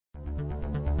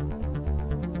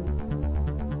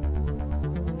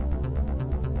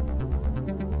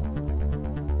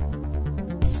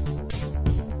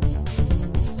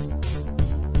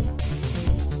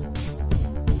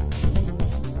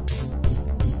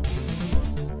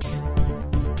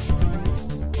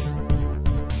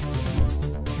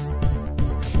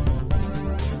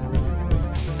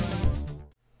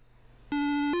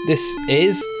This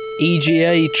is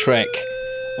EGA Trek,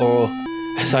 or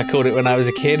as I called it when I was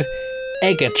a kid,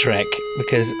 EGA Trek,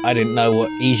 because I didn't know what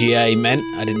EGA meant.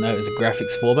 I didn't know it was a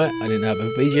graphics format. I didn't know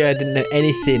about VGA. I didn't know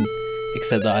anything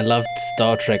except that I loved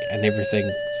Star Trek and everything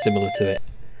similar to it.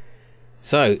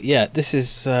 So yeah, this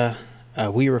is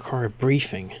we require a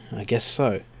briefing. I guess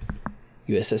so.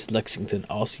 USS Lexington,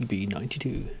 RCB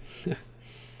 92.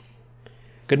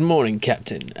 Good morning,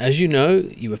 Captain. As you know,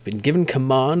 you have been given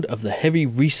command of the heavy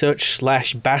research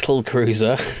 / battle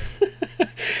cruiser.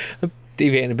 I'm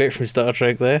deviating a bit from Star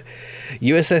Trek there.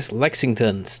 USS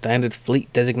Lexington, standard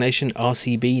fleet designation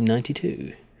RCB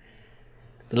 92.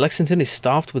 The Lexington is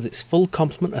staffed with its full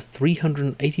complement of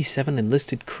 387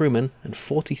 enlisted crewmen and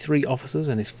 43 officers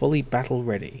and is fully battle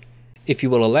ready. If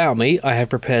you will allow me, I have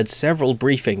prepared several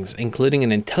briefings, including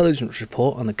an intelligence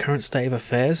report on the current state of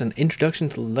affairs, an introduction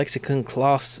to the Lexington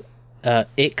class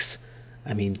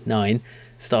 9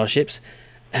 starships,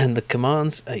 and the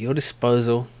commands at your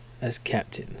disposal as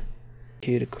captain.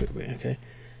 Cue to quick bit, okay.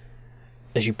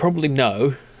 As you probably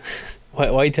know, why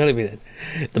are you telling me that?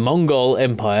 The Mongol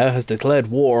Empire has declared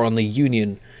war on the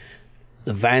Union.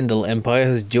 The Vandal Empire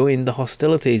has joined the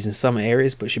hostilities in some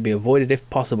areas but should be avoided if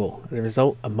possible. As a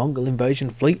result, a Mongol invasion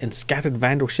fleet and scattered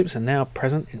Vandal ships are now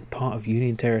present in part of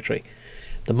Union territory.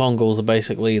 The Mongols are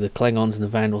basically the Klingons and the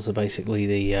Vandals are basically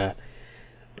the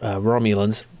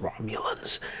Romulans,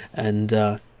 and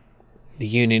the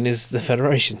Union is the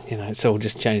Federation. You know, it's all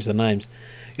just changed the names.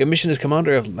 Your mission as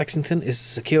commander of Lexington is to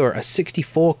secure a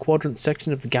 64-quadrant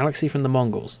section of the galaxy from the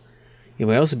Mongols. You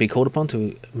may also be called upon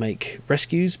to make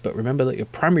rescues, but remember that your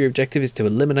primary objective is to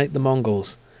eliminate the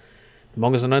Mongols. The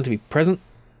Mongols are known to be present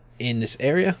in this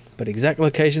area, but exact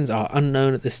locations are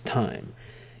unknown at this time.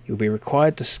 You will be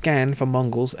required to scan for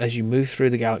Mongols as you move through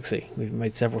the galaxy. We've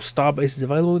made several starbases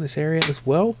available in this area as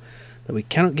well, though we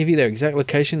cannot give you their exact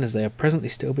location as they are presently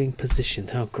still being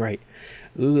positioned. Oh great.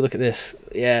 Ooh, look at this.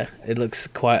 Yeah, it looks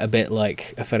quite a bit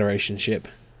like a Federation ship,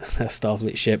 a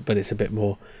Starfleet ship, but it's a bit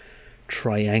more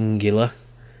triangular.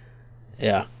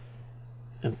 Yeah.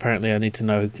 And apparently I need to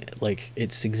know like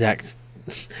its exact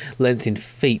length in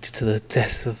feet to the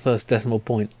first decimal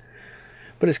point.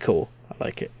 But it's cool. I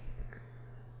like it.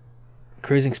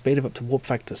 Cruising speed of up to warp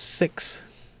factor 6.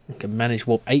 You can manage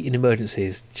warp 8 in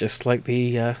emergencies, just like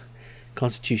the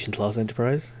Constitution class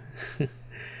Enterprise.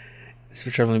 It's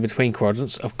for travelling between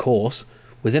quadrants, of course.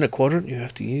 Within a quadrant you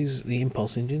have to use the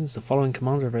impulse engines. The following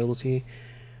commands are available to you.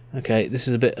 Okay, this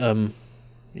is a bit, you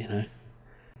know, I'm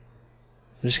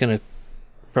just going to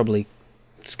probably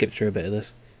skip through a bit of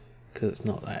this, because it's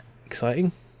not that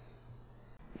exciting.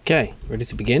 Okay, ready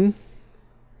to begin?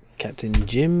 Captain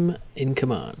Jim in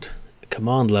command.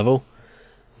 Command level,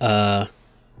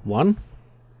 1.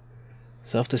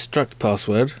 Self-destruct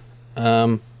password,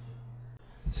 000,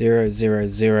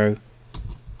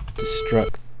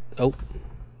 destruct,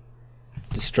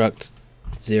 destruct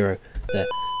 0, there.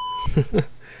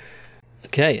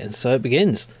 Okay, and so it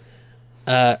begins.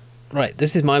 Right,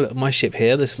 this is my ship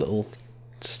here, this little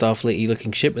Starfleet-y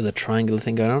looking ship with a triangular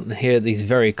thing going on. And here are these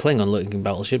very Klingon looking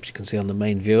battleships you can see on the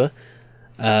main viewer.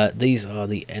 These are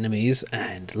the enemies,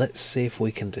 and let's see if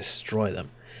we can destroy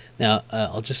them. Now,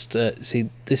 I'll just see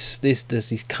there's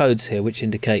these codes here which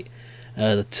indicate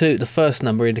the first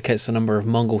number indicates the number of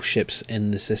Mongol ships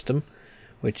in the system,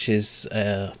 which is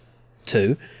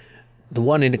 2. The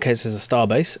 1 indicates there's a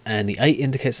starbase, and the 8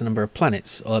 indicates the number of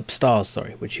planets, or stars,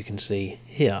 sorry, which you can see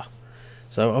here.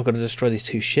 So I've got to destroy these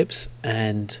 2 ships,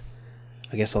 and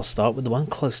I guess I'll start with the one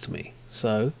close to me.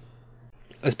 So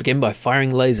let's begin by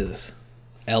firing lasers.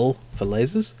 L for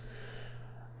lasers.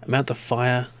 Amount to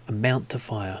fire.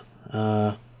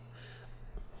 Oh,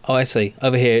 I see.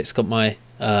 Over here it's got my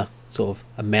sort of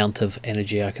amount of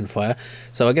energy I can fire.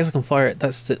 So I guess I can fire it.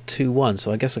 That's at 2-1,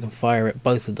 so I guess I can fire at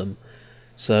both of them.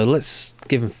 So let's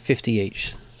give them 50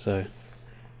 each. So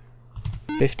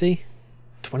 50,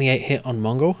 28 hit on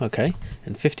Mongol, okay,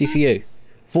 and 50 for you.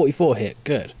 44 hit,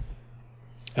 good.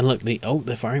 And look,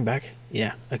 they're firing back.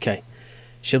 Yeah, okay.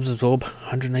 Shields absorb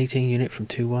 118 unit from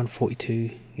 2-1,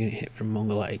 42 unit hit from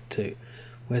Mongol at 8-2.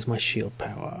 Where's my shield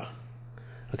power?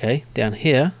 Okay, down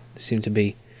here they seem to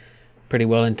be pretty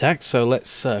well intact. So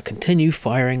let's continue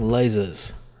firing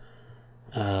lasers.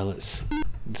 Let's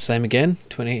the same again,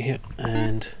 28 hit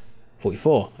and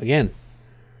 44 again.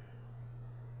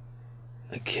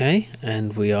 Okay,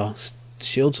 and we are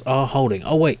shields are holding.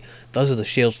 Oh wait, those are the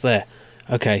shields there.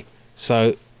 Okay,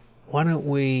 so why don't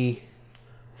we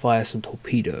fire some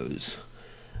torpedoes?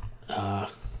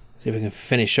 See if we can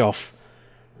finish off.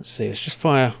 Let's see. Let's just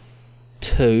fire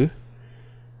 2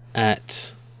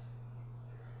 at.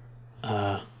 Wait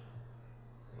a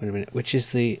minute. Which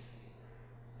is the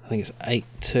think it's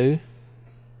 8-2.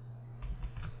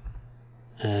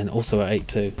 And also at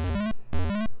 8-2.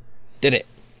 Did it!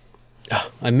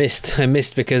 Oh, I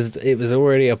missed because it was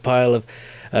already a pile of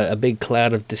a big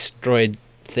cloud of destroyed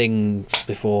things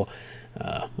before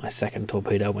my second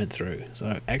torpedo went through.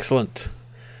 So excellent,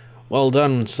 well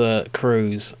done, Sir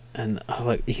Cruise. And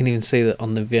look, you can even see that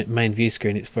on the main view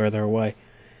screen it's further away.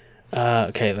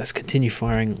 Okay, let's continue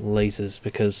firing lasers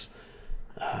because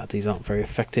these aren't very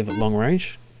effective at long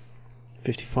range.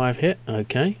 55 hit.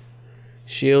 Okay,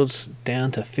 shields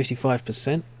down to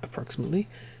 55% approximately.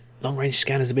 Long range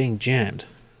scanners are being jammed.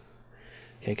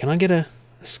 Okay, can I get a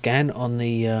scan on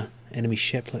the enemy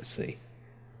ship? Let's see.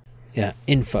 Yeah,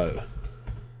 info.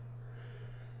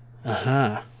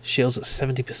 Aha, shields at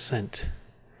 70%.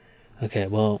 Okay,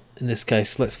 well, in this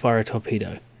case, let's fire a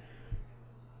torpedo.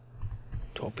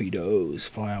 Torpedoes,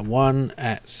 fire 1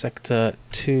 at sector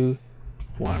 2-1.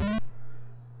 There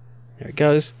it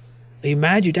goes. Are you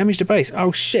mad? You damaged the base.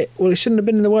 Oh shit, well it shouldn't have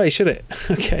been in the way, should it?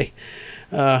 Okay.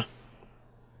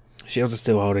 Shields are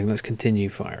still holding, let's continue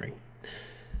firing.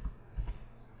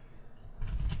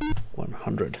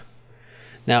 100.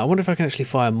 Now, I wonder if I can actually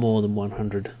fire more than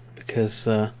 100, because,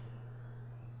 yeah,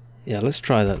 let's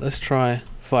try that. Let's try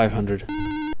 500.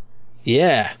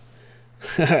 Yeah!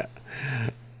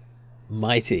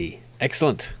 Mighty.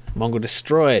 Excellent. Mongol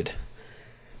destroyed.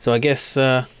 So I guess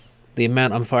the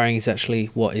amount I'm firing is actually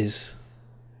what is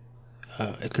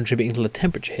contributing to the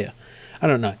temperature here. I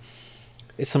don't know.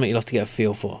 It's something you'll have to get a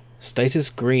feel for. Status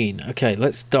green. Okay,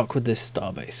 let's dock with this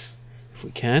starbase. If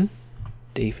we can.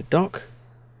 D for dock.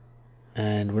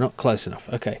 And we're not close enough.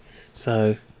 Okay,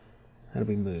 so how do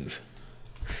we move?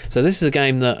 So this is a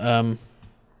game that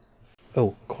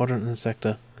oh, quadrant and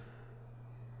sector.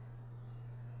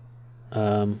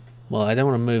 Well, I don't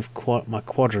want to move my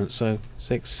quadrant, so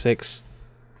 6, 6,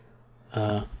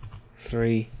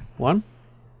 3, 1.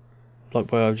 Blocked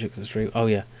by objects is 3. Oh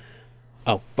yeah.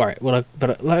 Oh, right. Well,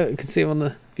 I can see it on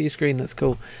the view screen. That's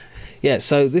cool. Yeah.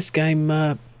 So this game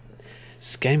I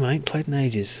ain't played in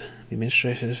ages. The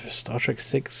administrator for Star Trek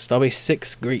 6, Starbase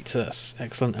 6 greets us.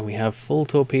 Excellent. And we have full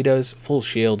torpedoes, full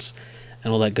shields,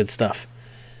 and all that good stuff.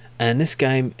 And this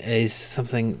game is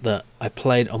something that I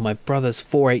played on my brother's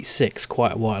 486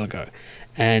 quite a while ago.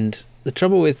 And the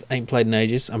trouble with Ain't Played in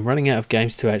Ages, I'm running out of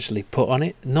games to actually put on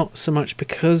it. Not so much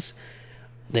because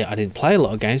I didn't play a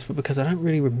lot of games, but because I don't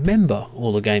really remember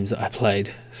all the games that I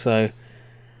played. So,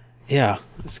 yeah,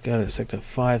 let's go to sector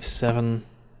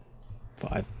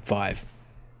 5755.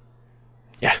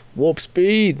 Yeah, warp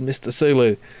speed, Mr.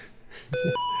 Sulu.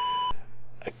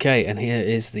 Okay, and here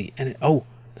is the... Oh,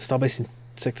 the starbase in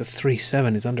sector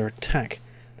 37 is under attack.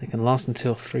 They can last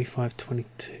until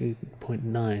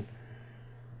 3522.9.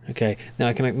 Okay, now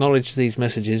I can acknowledge these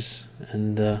messages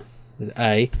and with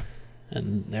A,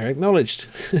 and they're acknowledged.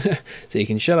 So you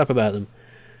can shut up about them.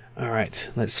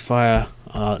 Alright, let's fire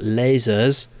our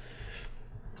lasers.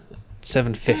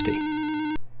 750.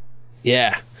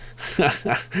 Yeah. You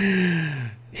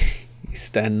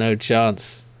stand no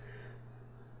chance.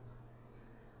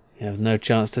 You have no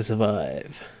chance to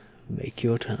survive. Make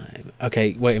your time.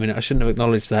 Okay, wait a minute. I shouldn't have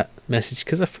acknowledged that message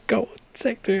because I forgot what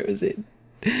sector it was in.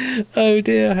 Oh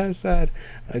dear, how sad.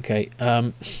 Okay,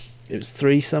 it was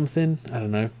 3 something. I don't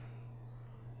know.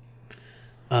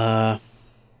 Was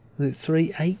it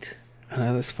 3-8? I don't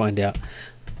know, let's find out.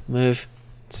 Move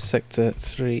sector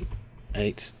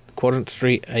 3-8. Quadrant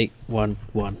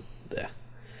 3811. There.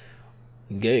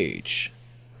 Engage.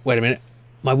 Wait a minute.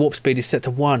 My warp speed is set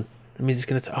to 1. That means it's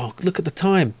going to... Oh, look at the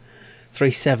time.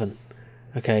 3-7.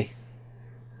 Okay.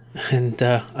 And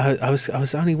I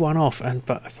was only 1 off,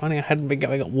 but finally I hadn't been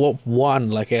going at warp 1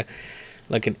 like an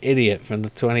idiot from the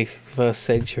 21st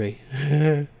century.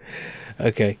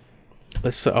 Okay.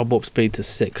 Let's set our warp speed to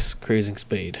 6. Cruising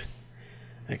speed.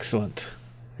 Excellent.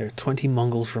 There are 20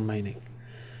 Mongols remaining.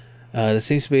 There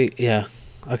seems to be... Yeah.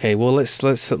 Okay, well, let's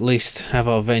at least have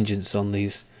our vengeance on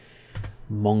these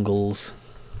Mongols,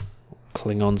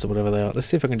 Klingons, or whatever they are. Let's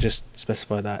see if I can just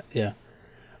specify that. Yeah.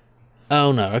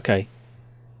 Oh no. Okay.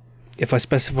 If I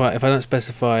don't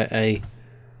specify a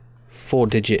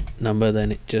 4-digit number, then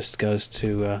it just goes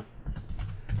to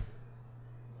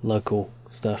local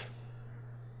stuff.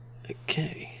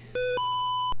 Okay.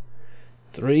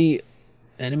 3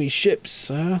 enemy ships.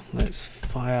 Let's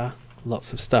fire.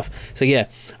 Lots of stuff. So yeah,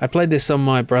 I played this on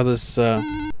my brother's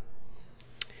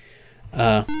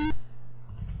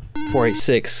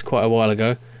 486 quite a while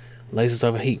ago. Lasers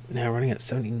overheat. Now running at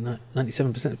 97%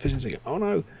 efficiency. Oh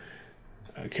no.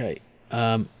 Okay.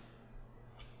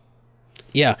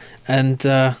 Yeah, and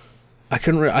I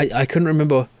couldn't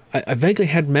remember. I vaguely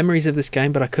had memories of this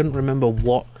game, but I couldn't remember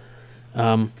what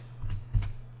you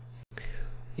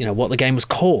know, what the game was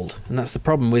called. And that's the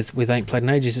problem with Ain't Played in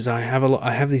Ages, is I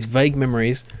have these vague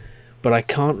memories, but I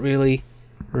can't really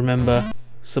remember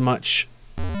so much,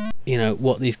 you know,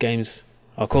 what these games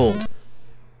are called.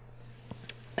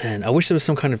 And I wish there was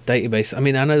some kind of database. I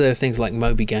mean, I know there are things like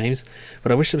Moby Games,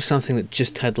 but I wish there was something that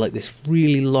just had like this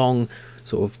really long,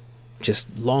 sort of just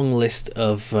long list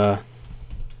of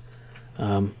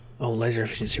laser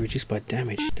efficiency reduced by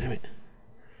damage. Damn it.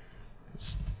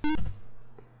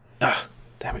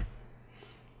 Damn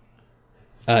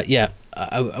it. Yeah,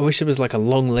 I wish there was like a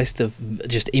long list of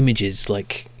just images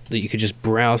like that you could just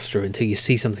browse through until you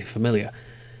see something familiar,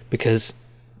 because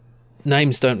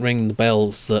names don't ring the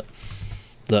bells that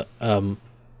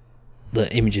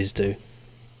images do.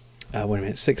 Wait a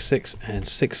minute, 6.6 and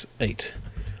 6.8.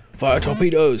 Fire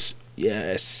torpedoes!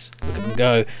 Yes, look at them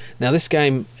go. Now this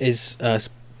game is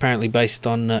apparently based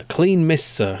on Clean Miss,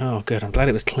 sir. Oh good, I'm glad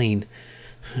it was clean.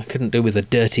 I couldn't do with a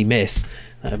dirty miss.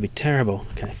 That would be terrible.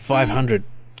 Okay, 500.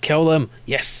 Kill them!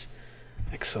 Yes!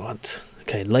 Excellent.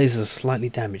 Okay, lasers are slightly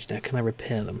damaged now. Can I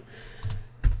repair them?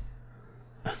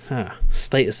 Aha,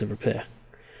 status of repair.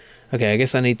 Okay, I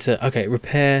guess I need to... Okay,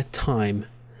 repair time.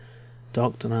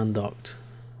 Docked and undocked.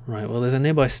 Right, well there's a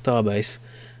nearby starbase,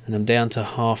 and I'm down to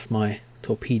half my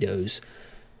torpedoes.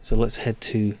 So let's head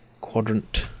to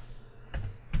quadrant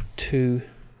 2-7.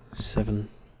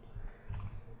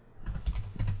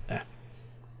 There.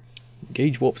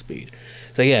 Gauge warp speed.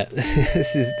 So yeah,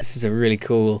 this is a really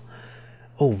cool...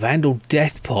 Oh, Vandal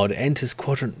Death Pod enters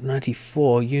quadrant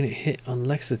 94. Unit hit on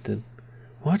Lexington.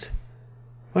 What?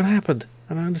 What happened?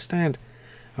 I don't understand.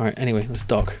 Alright, anyway, let's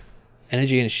dock.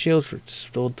 Energy and shields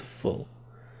restored to full.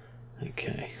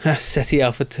 Okay. SETI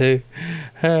Alpha 2.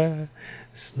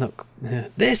 It's not...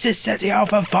 This is SETI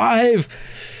Alpha 5!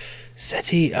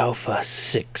 SETI Alpha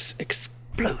 6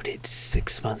 exploded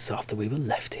 6 months after we were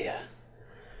left here.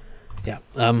 Yeah,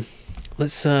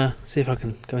 let's see if I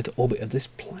can go into orbit of this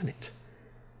planet.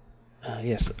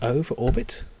 Yes, O for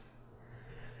orbit.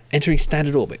 Entering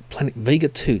standard orbit. Planet Vega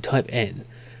 2, type N.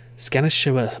 Scanners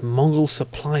show a Mongol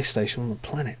supply station on the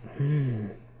planet.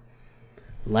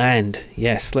 Land.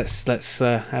 Yes, let's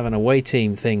have an away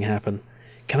team thing happen.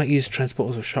 Cannot use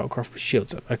transporters or shuttlecraft with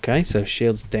shields up. Okay, so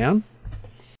shields down.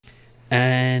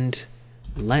 And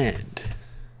land.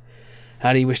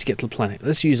 How do you wish to get to the planet?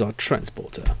 Let's use our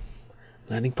transporter.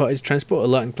 Landing party to transport.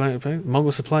 Alerting planet.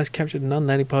 Mongol supplies captured. None.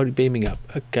 Landing party beaming up.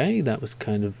 Okay, that was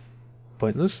kind of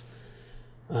pointless.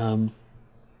 Let's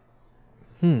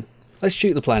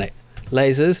shoot the planet.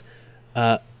 Lasers.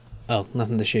 Oh,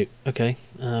 nothing to shoot. Okay.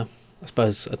 I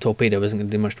suppose a torpedo isn't going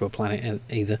to do much to a planet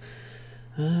either.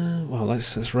 Well,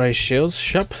 let's raise shields.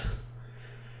 Shup.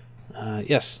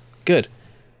 Yes. Good.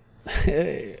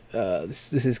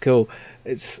 This is cool.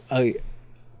 It's I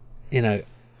do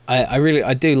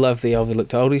love the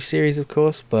Overlooked Oldies series, of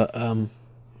course, but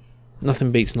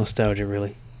nothing beats nostalgia,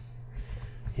 really.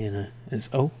 You know, it's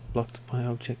blocked by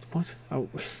object. What? Oh,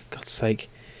 God's sake.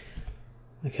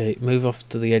 Okay, move off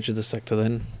to the edge of the sector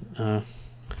then. 7-1.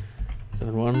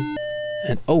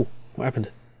 And what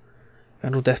happened?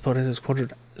 Vandal Death Pod enters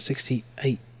quadrant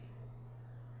 68.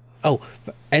 Oh,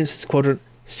 enters quadrant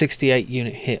 68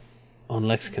 unit hit on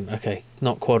Lexicon. Okay,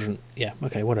 not quadrant. Yeah,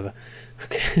 okay, whatever.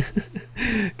 Okay.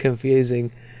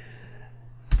 Confusing.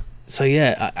 So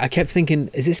yeah, I kept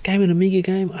thinking, is this game an Amiga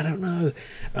game? I don't know.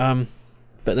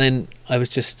 But then I was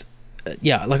just...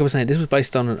 yeah, like I was saying, this was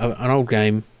based on an old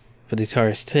game for the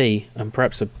Atari ST, and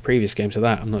perhaps a previous game to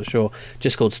that, I'm not sure,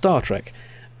 just called Star Trek.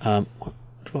 Oh,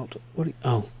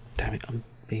 damn it, I'm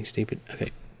being stupid.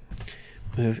 Okay.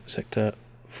 Move sector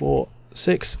 4,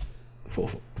 6, 4,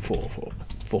 4, 4,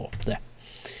 4. There.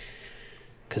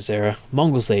 Because there are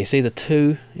Mongols there. You see the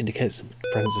 2 indicates the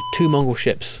presence of 2 Mongol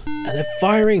ships. And they're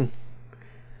firing!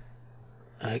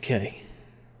 Okay.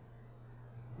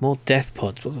 More death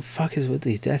pods. What the fuck is with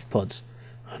these death pods?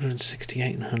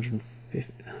 168 and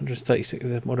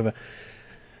 136, whatever.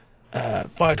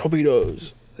 Fire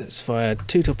torpedoes. Let's fire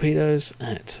 2 torpedoes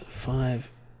at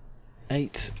 5,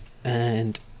 8,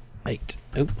 and 8.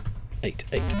 Oh, 8,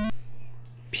 8.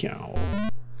 Pew.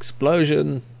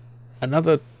 Explosion.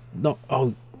 Another... Not...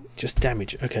 Oh, just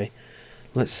damage. Okay.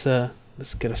 Let's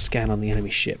get a scan on the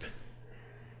enemy ship.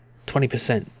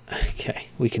 20%. Okay,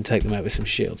 we can take them out with some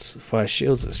shields. Fire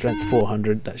shields at strength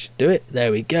 400. That should do it. There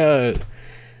we go.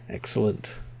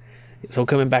 Excellent. It's all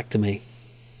coming back to me.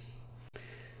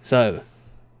 So,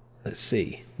 let's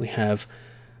see. We have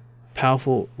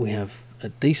powerful... We have a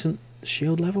decent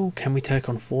shield level. Can we take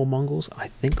on 4 Mongols? I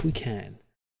think we can.